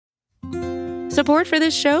Support for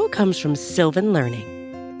this show comes from Sylvan Learning.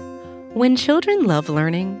 When children love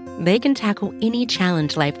learning, they can tackle any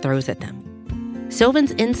challenge life throws at them.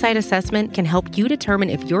 Sylvan's Insight Assessment can help you determine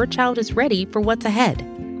if your child is ready for what's ahead.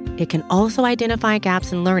 It can also identify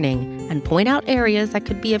gaps in learning and point out areas that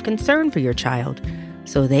could be of concern for your child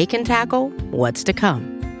so they can tackle what's to come.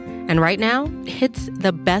 And right now, it's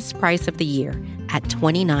the best price of the year at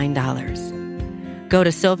 $29. Go to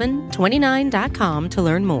sylvan29.com to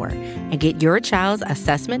learn more and get your child's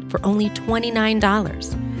assessment for only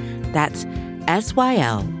 $29. That's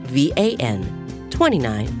SYLVAN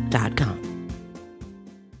 29.com.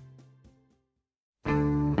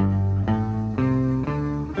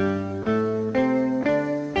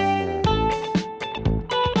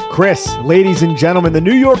 Chris, ladies and gentlemen, the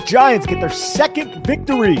New York Giants get their second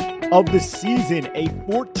victory of the season, a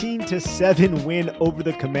 14-7 win over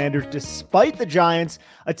the Commanders, despite the Giants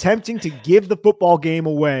attempting to give the football game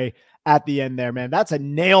away at the end there, man. That's a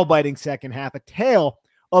nail-biting second half, a tale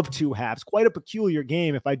of two halves. Quite a peculiar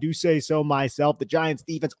game, if I do say so myself. The Giants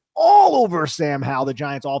defense all over Sam Howell, the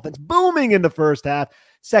Giants offense booming in the first half.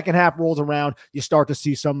 Second half rolls around, you start to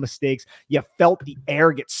see some mistakes. You felt the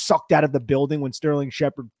air get sucked out of the building when Sterling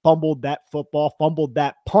Shepard fumbled that football, fumbled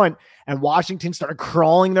that punt, and Washington started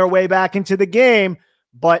crawling their way back into the game,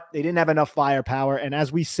 but they didn't have enough firepower. And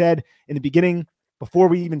as we said in the beginning, before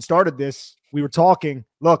we even started this, we were talking,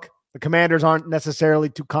 look, the Commanders aren't necessarily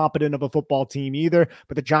too competent of a football team either,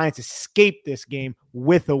 but the Giants escaped this game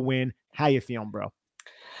with a win. How you feeling, bro?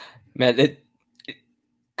 Man, it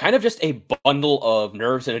kind of just a bundle of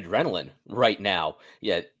nerves and adrenaline right now.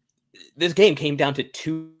 Yeah, this game came down to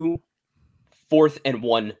 2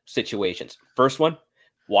 4th-and-1 situations. First one,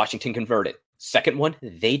 Washington converted. Second one,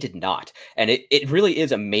 they did not. And it really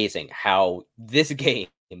is amazing how this game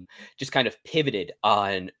just kind of pivoted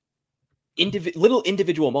on little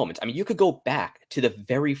individual moments. I mean, you could go back to the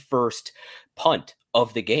very first punt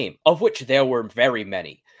of the game, of which there were very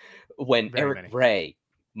many, when Eric Ray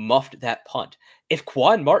muffed that punt. If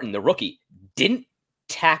Quan Martin, the rookie, didn't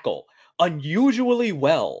tackle unusually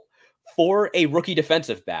well for a rookie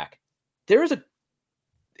defensive back, there is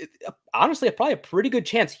honestly probably a pretty good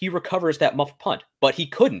chance he recovers that muffed punt, but he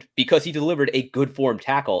couldn't because he delivered a good form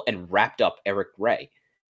tackle and wrapped up Eric Ray.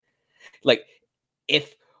 Like,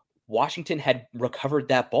 if Washington had recovered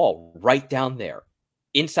that ball right down there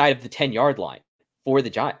inside of the 10-yard line for the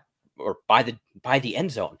Giants, or by the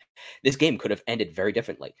end zone, this game could have ended very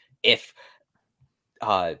differently. If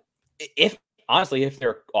honestly, if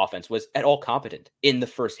their offense was at all competent in the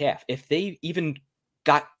first half, if they even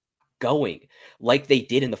got going like they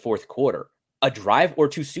did in the fourth quarter, a drive or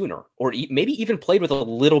two sooner, or maybe even played with a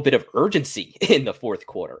little bit of urgency in the fourth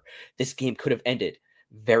quarter, this game could have ended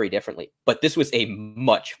very differently. But this was a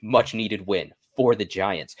much, much needed win for the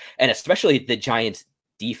Giants, and especially the Giants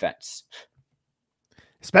defense.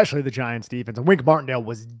 Especially the Giants defense. And Wink Martindale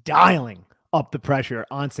was dialing up the pressure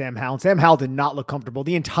on Sam Howell. And Sam Howell did not look comfortable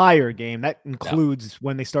the entire game. That includes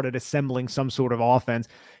when they started assembling some sort of offense.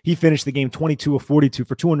 He finished the game 22 of 42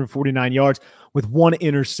 for 249 yards with 1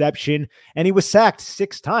 interception, and he was sacked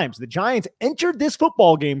 6 times. The Giants entered this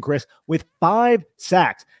football game, Chris, with 5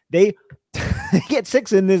 sacks. They get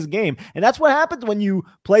 6 in this game. And that's what happens when you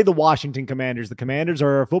play the Washington Commanders. The Commanders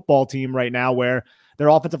are a football team right now where their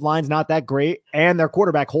offensive line's not that great, and their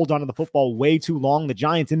quarterback holds on to the football way too long. The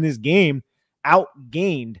Giants in this game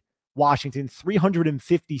outgained Washington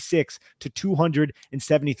 356 to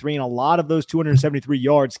 273, and a lot of those 273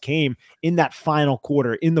 yards came in that final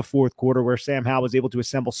quarter, in the fourth quarter, where Sam Howell was able to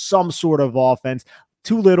assemble some sort of offense.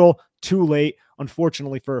 Too little, too late,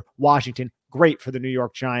 unfortunately for Washington. Great for the New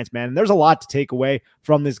York Giants, man. And there's a lot to take away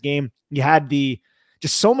from this game. You had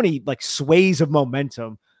just so many like sways of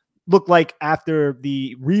momentum. Looked like after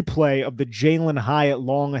the replay of the Jalen Hyatt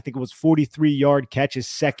long, I think it was 43-yard catch, his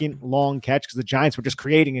second long catch, because the Giants were just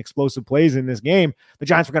creating explosive plays in this game. The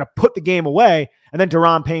Giants were going to put the game away, and then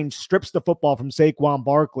Daron Payne strips the football from Saquon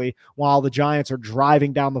Barkley while the Giants are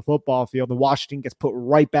driving down the football field. And Washington gets put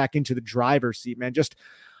right back into the driver's seat, man. Just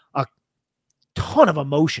a ton of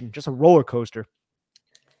emotion, just a roller coaster.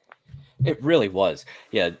 It really was.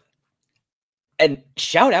 Yeah. And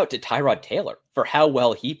shout out to Tyrod Taylor for how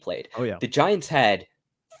well he played. Oh, yeah. The Giants had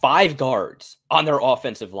 5 guards on their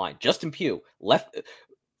offensive line. Justin Pugh,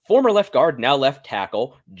 former left guard, now left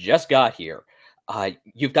tackle, just got here.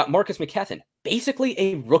 You've got Marcus McKethan, basically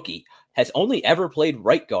a rookie, has only ever played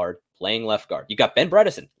right guard, playing left guard. You got Ben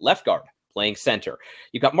Bredesen, left guard, playing center.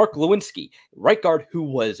 You got Mark Lewinsky, right guard, who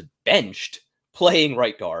was benched, playing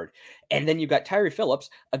right guard. And then you got Tyree Phillips,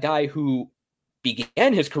 a guy who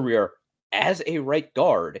began his career as a right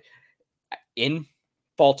guard in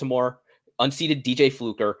Baltimore, unseated DJ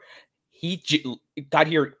Fluker. He got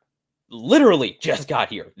here, literally just got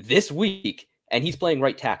here this week, and he's playing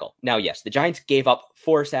right tackle. Now, yes, the Giants gave up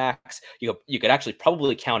 4 sacks. You could actually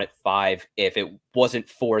probably count it 5 if it wasn't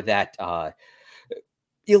for that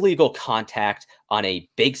illegal contact on a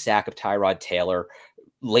big sack of Tyrod Taylor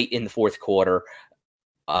late in the fourth quarter.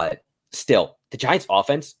 Still, the Giants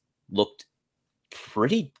offense looked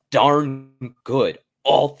pretty darn good,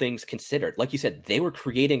 all things considered. Like you said, they were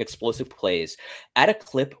creating explosive plays at a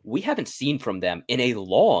clip we haven't seen from them in a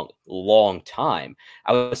long, long time.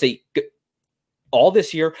 I would say all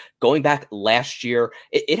this year, going back last year,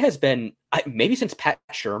 it has been maybe since Pat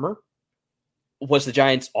Shurmur was the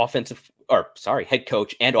Giants head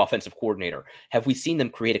coach and offensive coordinator, have we seen them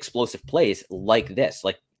create explosive plays like this,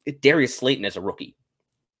 like Darius Slayton as a rookie.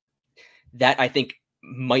 That, I think,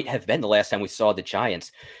 might have been the last time we saw the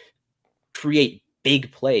Giants create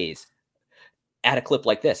big plays at a clip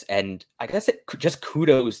like this. And I guess just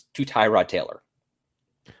kudos to Tyrod Taylor.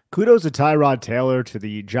 Kudos to Tyrod Taylor, to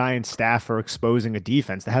the Giants staff for exposing a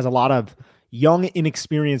defense that has a lot of young,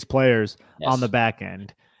 inexperienced players on the back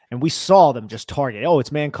end. And we saw them just target. Oh,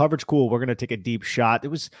 it's man coverage. Cool. We're going to take a deep shot.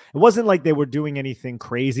 It wasn't like they were doing anything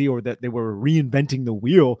crazy or that they were reinventing the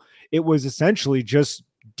wheel. It was essentially just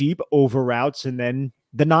deep over routes and then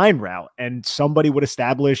the 9 route, and somebody would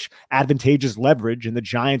establish advantageous leverage and the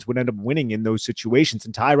Giants would end up winning in those situations.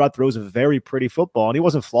 And Tyrod throws a very pretty football, and he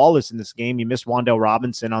wasn't flawless in this game. He missed Wan'Dale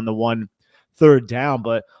Robinson on the 1 3rd down,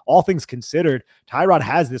 but all things considered, Tyrod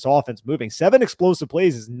has this offense moving. 7 explosive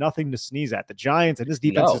plays is nothing to sneeze at. The Giants, and this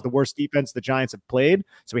defense is the worst defense the Giants have played,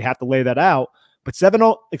 so we have to lay that out. But 7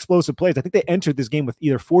 explosive plays, I think they entered this game with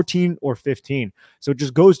either 14 or 15. So it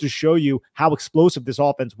just goes to show you how explosive this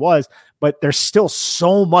offense was, but there's still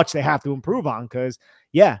so much they have to improve on because,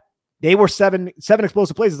 they were 7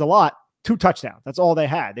 explosive plays is a lot. 2 touchdowns. That's all they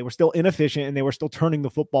had. They were still inefficient and they were still turning the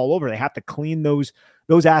football over. They have to clean those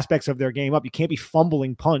aspects of their game up. You can't be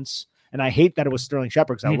fumbling punts. And I hate that it was Sterling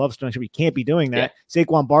Shepard because I love Sterling Shepard. You can't be doing that. Yeah.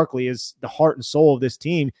 Saquon Barkley is the heart and soul of this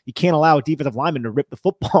team. You can't allow a defensive lineman to rip the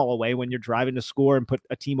football away when you're driving to score and put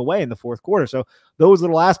a team away in the fourth quarter. So those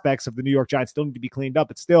little aspects of the New York Giants still need to be cleaned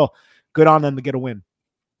up. It's still good on them to get a win.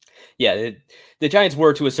 Yeah, the Giants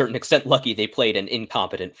were to a certain extent lucky they played an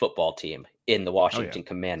incompetent football team in the Washington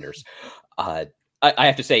Commanders. I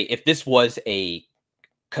have to say, if this was a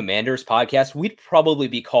Commanders podcast, we'd probably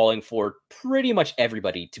be calling for pretty much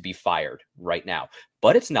everybody to be fired right now,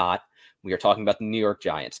 but it's not. We are talking about the New York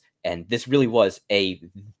Giants, and this really was a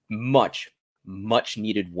much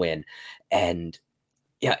needed win. And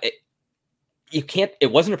it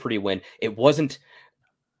wasn't a pretty win.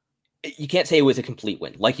 You can't say it was a complete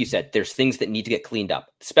win. Like you said, there's things that need to get cleaned up.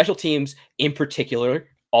 Special teams in particular,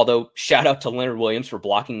 although shout out to Leonard Williams for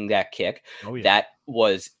blocking that kick. That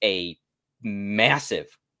was a massive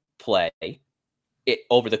play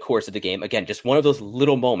over the course of the game. Again, just one of those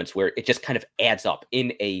little moments where it just kind of adds up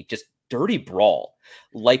in a just dirty brawl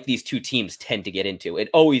like these two teams tend to get into. It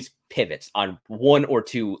always pivots on 1 or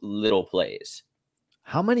 2 little plays.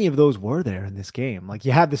 How many of those were there in this game? Like,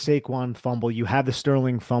 you have the Saquon fumble, you have the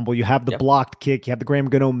Sterling fumble, you have the blocked kick, you have the Graham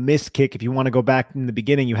Gano missed kick. If you want to go back in the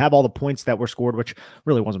beginning, you have all the points that were scored, which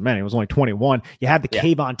really wasn't many. It was only 21. You have the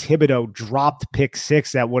Kayvon Thibodeau dropped pick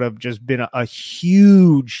 6 that would have just been a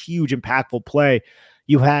huge impactful play.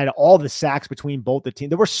 You had all the sacks between both the teams.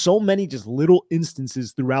 There were so many just little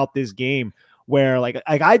instances throughout this game where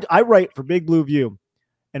I write for Big Blue View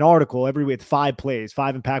an article every week with 5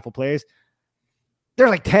 impactful plays. There's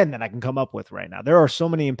like 10 that I can come up with right now. There are so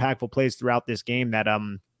many impactful plays throughout this game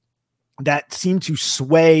that seem to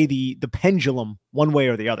sway the pendulum one way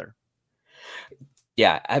or the other.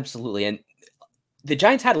 Yeah, absolutely. And the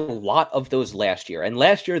Giants had a lot of those last year. And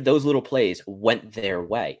last year, those little plays went their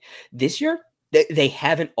way. This year, they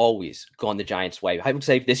haven't always gone the Giants' way. I would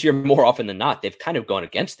say this year, more often than not, they've kind of gone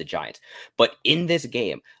against the Giants. But in this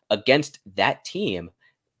game, against that team,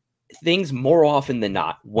 things more often than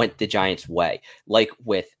not went the Giants' way, like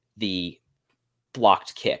with the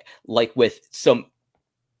blocked kick, like with some,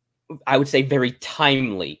 I would say, very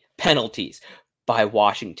timely penalties by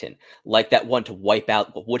Washington, like that one to wipe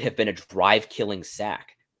out what would have been a drive-killing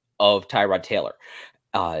sack of Tyrod Taylor.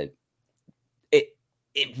 I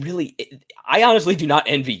honestly do not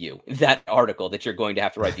envy you that article that you're going to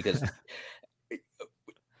have to write because it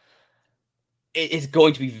is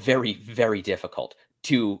going to be very, very difficult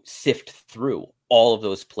to sift through all of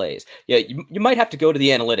those plays. Yeah, you might have to go to the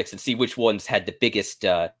analytics and see which ones had the biggest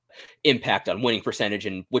impact on winning percentage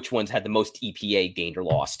and which ones had the most EPA gained or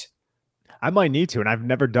lost. I might need to, and I've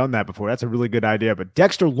never done that before. That's a really good idea. But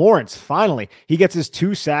Dexter Lawrence, finally, he gets his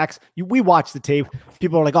 2 sacks. We watch the tape.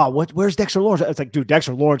 People are like, oh, where's Dexter Lawrence? It's like, dude,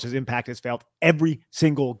 Dexter Lawrence's impact has failed every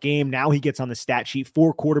single game. Now he gets on the stat sheet,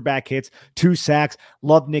 4 quarterback hits, 2 sacks.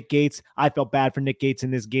 Love Nick Gates. I felt bad for Nick Gates in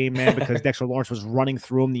this game, man, because Dexter Lawrence was running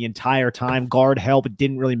through him the entire time. Guard help, it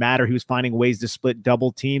didn't really matter. He was finding ways to split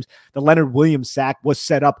double teams. The Leonard Williams sack was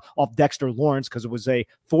set up off Dexter Lawrence because it was a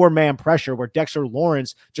 4-man pressure where Dexter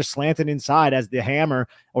Lawrence just slanted inside as the hammer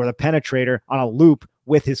or the penetrator on a loop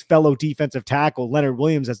with his fellow defensive tackle, Leonard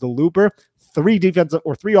Williams, as the looper. 3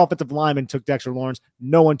 offensive linemen took Dexter Lawrence.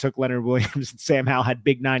 No one took Leonard Williams. Sam Howell had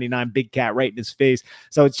big 99, big cat right in his face.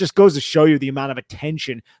 So it just goes to show you the amount of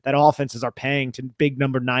attention that offenses are paying to big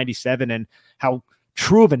number 97 and how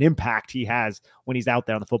true of an impact he has when he's out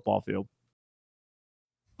there on the football field.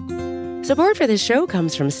 Support for this show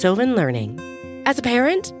comes from Sylvan Learning. As a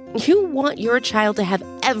parent, you want your child to have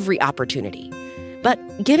every opportunity, but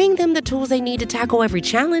giving them the tools they need to tackle every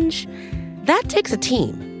challenge, that takes a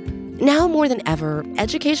team. Now more than ever,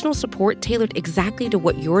 educational support tailored exactly to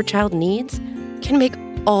what your child needs can make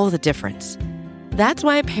all the difference. That's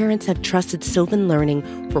why parents have trusted Sylvan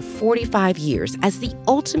Learning for 45 years as the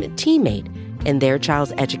ultimate teammate in their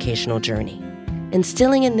child's educational journey,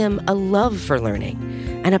 instilling in them a love for learning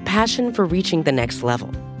and a passion for reaching the next level.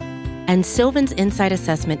 And Sylvan's Insight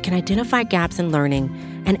Assessment can identify gaps in learning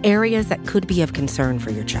and areas that could be of concern for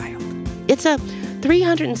your child. It's a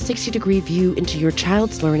 360-degree view into your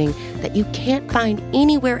child's learning that you can't find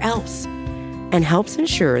anywhere else, and helps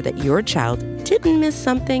ensure that your child didn't miss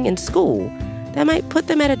something in school that might put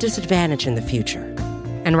them at a disadvantage in the future.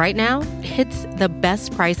 And right now, it's the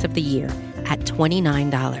best price of the year at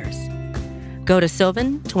 $29. Go to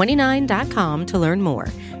sylvan29.com to learn more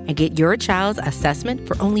and get your child's assessment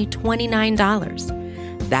for only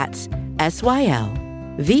 $29. That's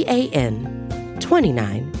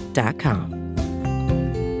SYLVAN29.com.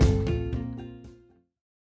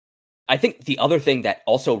 I think the other thing that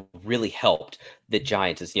also really helped the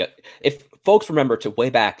Giants is, if folks remember to way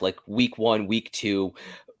back, like week 1, week 2,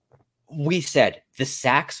 we said the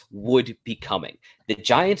sacks would be coming. The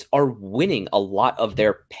Giants are winning a lot of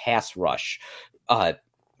their pass rush.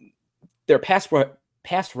 Their pass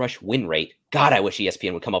rush win rate, God, I wish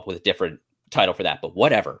ESPN would come up with a different title for that, but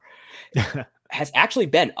whatever, has actually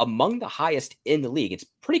been among the highest in the league. It's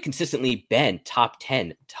pretty consistently been top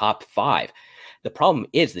 10, top 5. The problem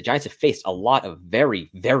is the Giants have faced a lot of very,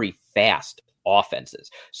 very fast offenses.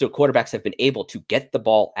 So quarterbacks have been able to get the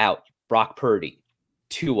ball out. Brock Purdy,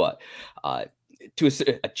 Tua,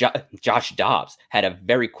 Josh Dobbs had a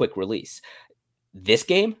very quick release. This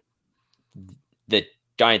game, the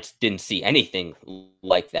Giants didn't see anything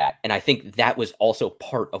like that. And I think that was also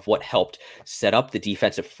part of what helped set up the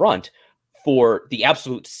defensive front for the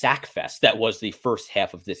absolute sack fest that was the first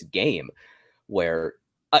half of this game, where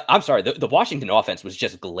I'm sorry, the Washington offense was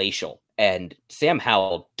just glacial, and Sam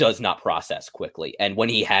Howell does not process quickly. And when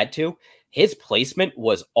he had to, his placement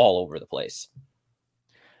was all over the place.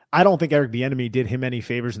 I don't think Eric Bieniemy did him any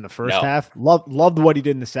favors in the first half. Loved what he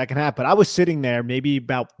did in the second half, but I was sitting there maybe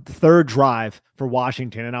about the third drive for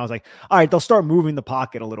Washington, and I was like, all right, they'll start moving the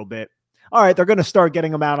pocket a little bit. All right, they're going to start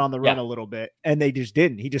getting him out on the run a little bit. And they just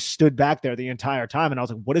didn't. He just stood back there the entire time. And I was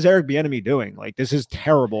like, what is Eric Bieniemy doing? Like, this is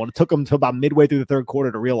terrible. And it took him to about midway through the third quarter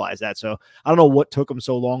to realize that. So I don't know what took him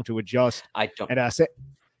so long to adjust. I don't. And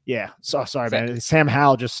sorry, man. Sam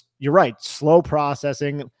Howell you're right. Slow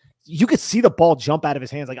processing. You could see the ball jump out of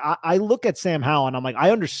his hands. Like, I look at Sam Howell and I'm like,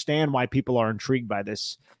 I understand why people are intrigued by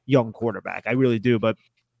this young quarterback. I really do. But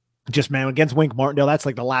just, man, against Wink Martindale, that's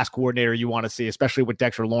like the last coordinator you want to see, especially with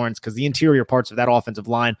Dexter Lawrence, because the interior parts of that offensive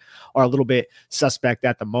line are a little bit suspect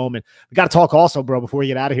at the moment. We got to talk also, bro, before we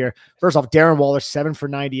get out of here. First off, Darren Waller, 7 for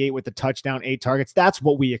 98 with the touchdown, 8 targets. That's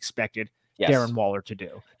what we expected Darren Waller to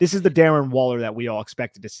do. This is the Darren Waller that we all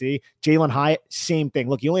expected to see. Jalen Hyatt, same thing.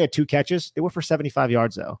 Look, he only had 2 catches. They were for 75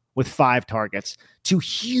 yards, though, with 5 targets. 2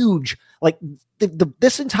 huge, like,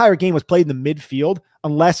 this entire game was played in the midfield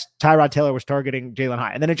unless Tyrod Taylor was targeting Jalen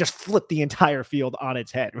Hyatt. And then it just flipped the entire field on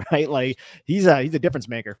its head, right? Like, he's a difference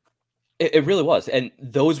maker. It really was. And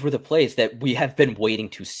those were the plays that we have been waiting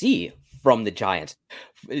to see from the Giants.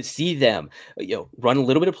 See them, run a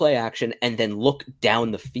little bit of play action and then look down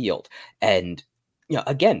the field. And,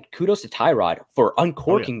 again, kudos to Tyrod for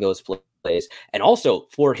uncorking those plays and also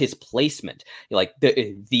for his placement. Like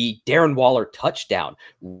the Darren Waller touchdown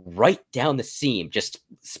right down the seam, just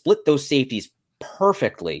split those safeties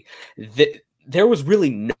perfectly. There was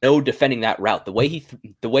really no defending that route. The way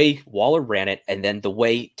Waller ran it, and then the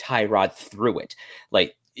way Tyrod threw it.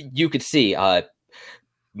 Like, you could see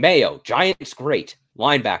Mayo, Giants great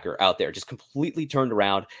linebacker out there, just completely turned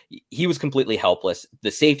around. He was completely helpless.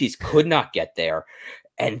 The safeties could not get there.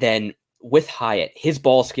 And then with Hyatt, his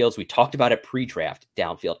ball skills, we talked about it pre-draft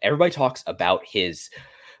downfield. Everybody talks about his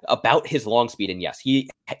long speed. And yes, he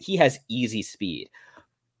has easy speed,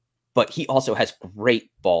 but he also has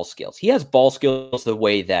great ball skills. He has ball skills the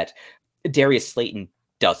way that Darius Slayton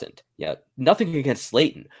doesn't. Yeah, nothing against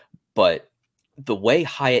Slayton, but the way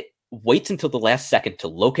Hyatt waits until the last second to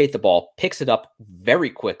locate the ball, picks it up very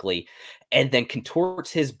quickly, and then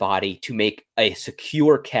contorts his body to make a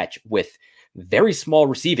secure catch with very small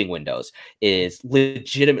receiving windows is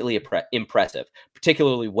legitimately impressive,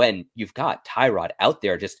 particularly when you've got Tyrod out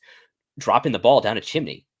there just dropping the ball down a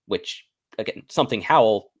chimney, which, again, something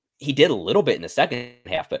Howell, he did a little bit in the second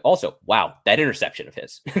half, but also, wow, that interception of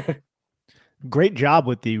his. Great job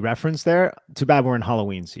with the reference there. Too bad we're in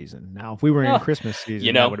Halloween season. Now, if we were in Christmas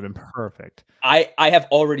season, that would have been perfect. I have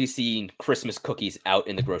already seen Christmas cookies out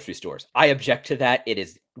in the grocery stores. I object to that. It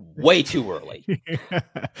is way too early.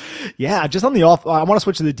 Yeah, just on the off, I want to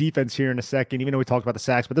switch to the defense here in a second, even though we talked about the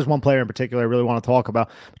sacks, but there's one player in particular I really want to talk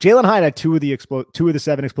about. Jalen Hyatt had two of the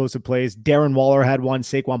 7 explosive plays. Darren Waller had one.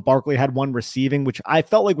 Saquon Barkley had one receiving, which I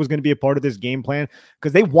felt like was going to be a part of this game plan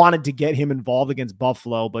because they wanted to get him involved against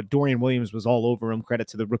Buffalo, but Dorian Williams was all over him. Credit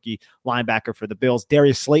to the rookie linebacker for the Bills.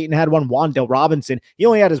 Darius Slayton had one. Wan'Dale Robinson, he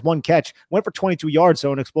only had his one catch, went for 22 yards,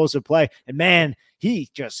 so an explosive play. And man, he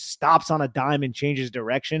just stops on a dime and changes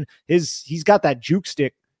direction. He's got that juke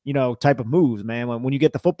stick, type of moves, man. When you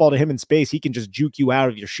get the football to him in space, he can just juke you out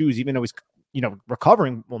of your shoes, even though he's,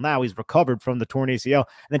 recovering. Well, now he's recovered from the torn ACL.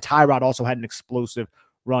 And then Tyrod also had an explosive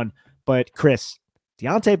run. But Chris,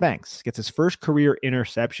 Deonte Banks gets his first career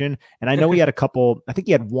interception. And I know he had a couple, I think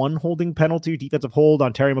he had one holding penalty, defensive hold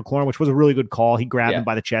on Terry McLaurin, which was a really good call. He grabbed him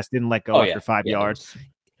by the chest, didn't let go after 5 yards.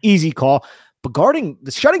 Easy call. But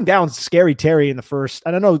shutting down Scary Terry in the first,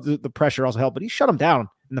 I don't know, the pressure also helped, but he shut him down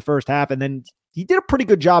in the first half. And then he did a pretty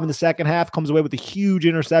good job in the second half, comes away with a huge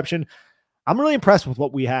interception. I'm really impressed with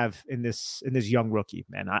what we have in this young rookie,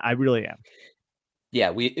 man. I really am.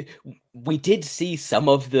 Yeah, we did see some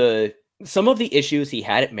of the issues he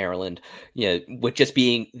had at Maryland, with just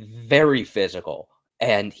being very physical.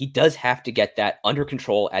 And he does have to get that under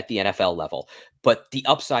control at the NFL level. But the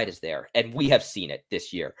upside is there. And we have seen it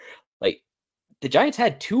this year. Like, the Giants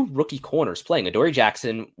had 2 rookie corners playing. Adoree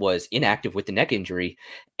Jackson was inactive with the neck injury,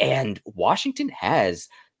 and Washington has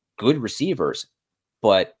good receivers,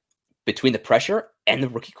 but between the pressure and the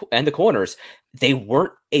rookie and the corners, they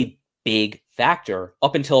weren't a big factor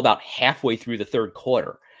up until about halfway through the third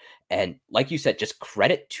quarter. And like you said, just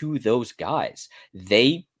credit to those guys.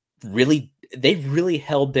 They really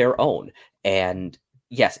held their own. And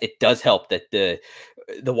yes, it does help that the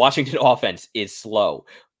Washington offense is slow.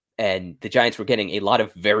 And the Giants were getting a lot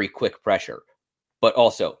of very quick pressure. But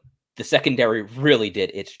also, the secondary really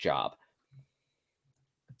did its job.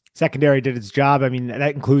 Secondary did its job. I mean,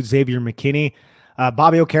 that includes Xavier McKinney.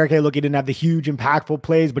 Bobby Okereke, look, he didn't have the huge impactful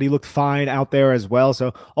plays, but he looked fine out there as well.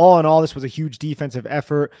 So all in all, this was a huge defensive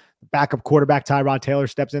effort. Backup quarterback Tyrod Taylor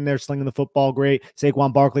steps in there, slinging the football great.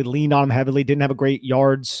 Saquon Barkley leaned on him heavily, didn't have a great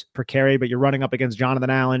yards per carry, but you're running up against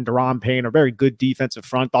Jonathan Allen, Daron Payne, a very good defensive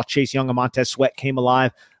front. Thought Chase Young and Montez Sweat came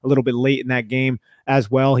alive a little bit late in that game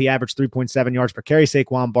as well. He averaged 3.7 yards per carry.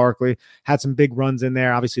 Saquon Barkley had some big runs in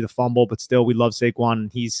there. Obviously the fumble, but still we love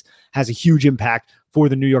Saquon. Has a huge impact for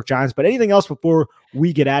the New York Giants. But anything else before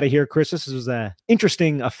we get out of here, Chris? This was an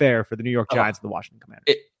interesting affair for the New York Giants and the Washington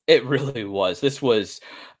Commanders. It really was.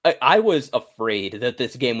 I was afraid that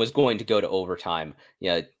this game was going to go to overtime.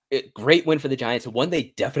 Great win for the Giants, one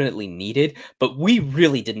they definitely needed, but we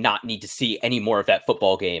really did not need to see any more of that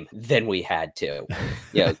football game than we had to.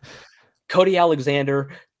 Cody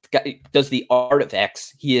Alexander does the art of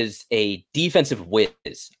X. He is a defensive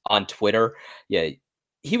whiz on Twitter.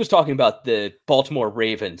 He was talking about the Baltimore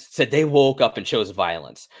Ravens, said they woke up and chose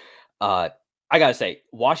violence. I got to say,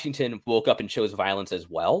 Washington woke up and chose violence as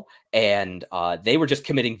well. And they were just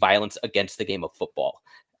committing violence against the game of football.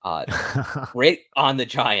 Great on the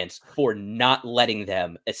Giants for not letting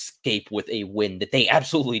them escape with a win that they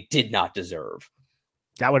absolutely did not deserve.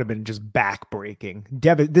 That would have been just backbreaking.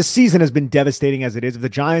 This season has been devastating as it is. If the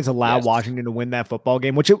Giants allowed Washington to win that football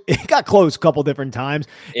game, which it got close a couple different times,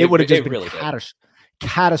 it would have just been really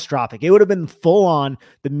catastrophic. It would have been full on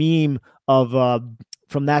the meme of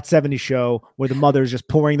from That 70s Show where the mother's just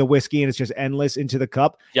pouring the whiskey and it's just endless into the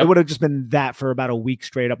cup. It would have just been that for about a week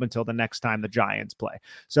straight up until the next time the Giants play.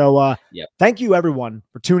 So thank you everyone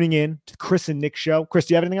for tuning in to the Chris and Nick show. Chris,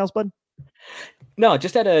 do you have anything else, bud? No,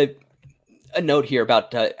 just had a note here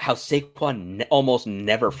about how Saquon almost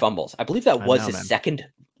never fumbles. I believe that was his second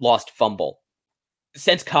lost fumble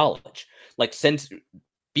since college, like since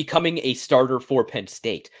becoming a starter for Penn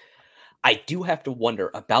State. I do have to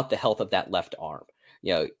wonder about the health of that left arm.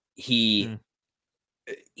 You know, he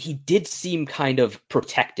did seem kind of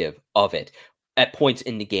protective of it at points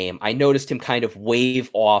in the game. I noticed him kind of wave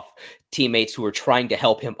off teammates who were trying to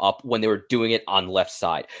help him up when they were doing it on left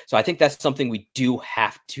side. So I think that's something we do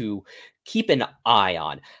have to keep an eye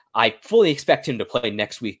on. I fully expect him to play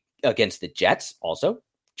next week against the Jets also.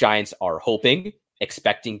 Giants are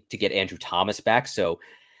expecting to get Andrew Thomas back. So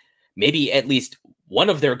maybe at least one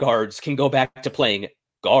of their guards can go back to playing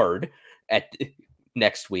guard at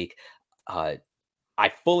next week. I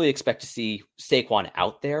fully expect to see Saquon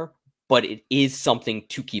out there, but it is something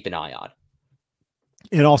to keep an eye on.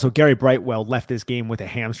 And also, Gary Brightwell left this game with a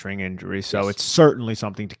hamstring injury, so it's certainly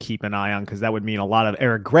something to keep an eye on, because that would mean a lot of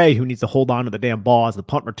Eric Gray, who needs to hold on to the damn ball as the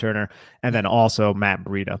punt returner, and then also Matt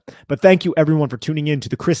Breida. But thank you, everyone, for tuning in to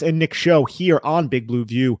the Chris and Nick Show here on Big Blue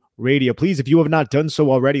View Radio. Please, if you have not done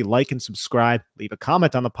so already, like and subscribe, leave a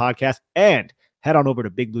comment on the podcast, and head on over to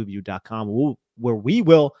bigblueview.com, where we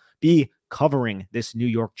will be covering this New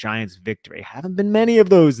York Giants victory. Haven't been many of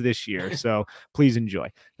those this year, so please enjoy.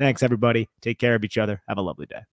 Thanks, everybody. Take care of each other. Have a lovely day.